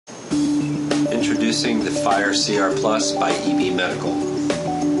Introducing the Fire CR Plus by EB Medical.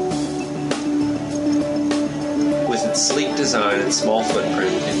 With its sleek design and small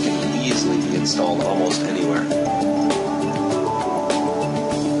footprint, it can easily be installed almost anywhere.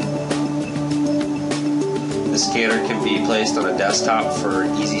 The scanner can be placed on a desktop for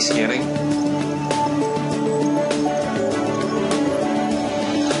easy scanning.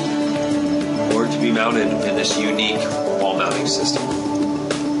 Or to be mounted in this unique wall mounting system.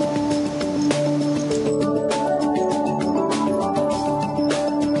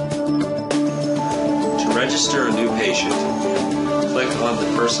 To register a new patient, click on the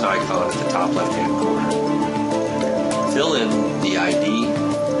person icon at the top left-hand corner. Fill in the ID,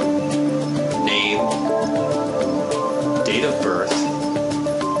 name, date of birth,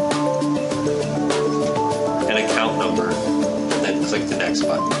 and account number, and then click the Next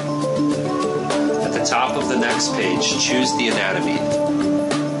button. At the top of the next page, choose the anatomy,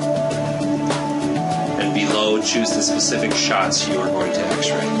 and below, choose the specific shots you are going to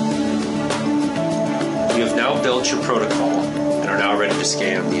x-ray. You have now built your protocol and are now ready to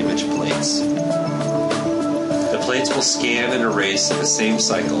scan the image plates. The plates will scan and erase in the same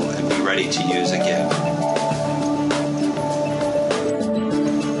cycle and be ready to use again.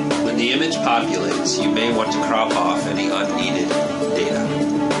 When the image populates, you may want to crop off any unneeded data.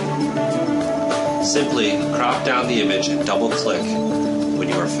 Simply crop down the image and double-click when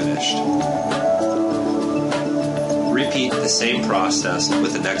you are finished. Repeat the same process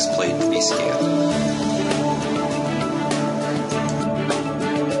with the next plate to be scanned.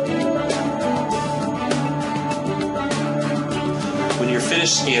 When you're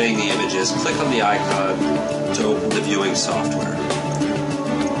finished scanning the images, click on the icon to open the viewing software.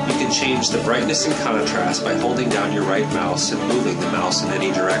 You can change the brightness and contrast by holding down your right mouse and moving the mouse in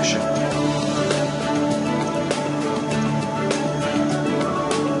any direction.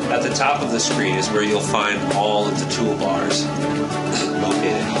 At the top of the screen is where you'll find all of the toolbars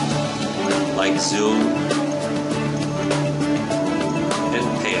located, like zoom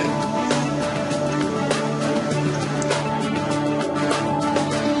and pan.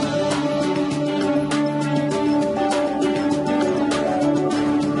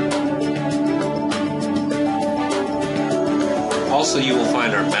 Also, you will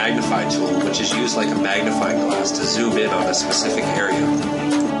find our magnify tool, which is used like a magnifying glass to zoom in on a specific area.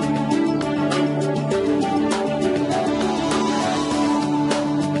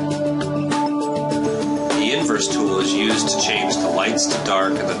 The inverse tool is used to change the lights to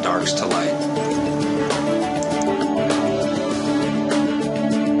dark and the darks to light.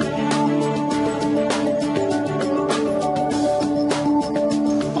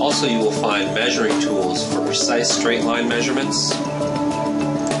 Also, you will find measuring tools for precise straight line measurements,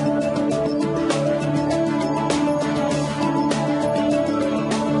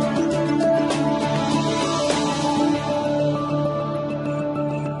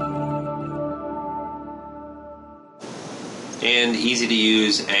 and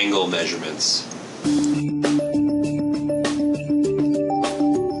easy-to-use angle measurements.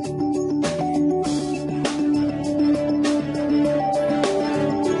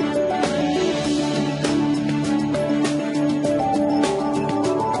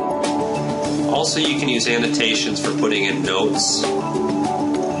 Also, you can use annotations for putting in notes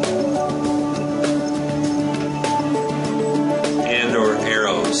and or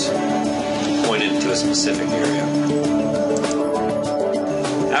arrows to point into a specific area.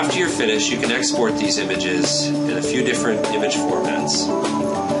 After you're finished, you can export these images in a few different image formats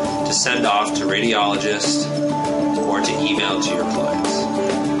to send off to radiologists or to email to your clients.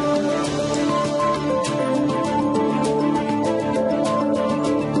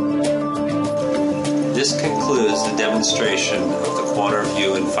 This concludes the demonstration of the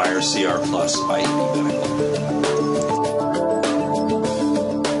QuantaReview and Fire CR Plus by EB Medical.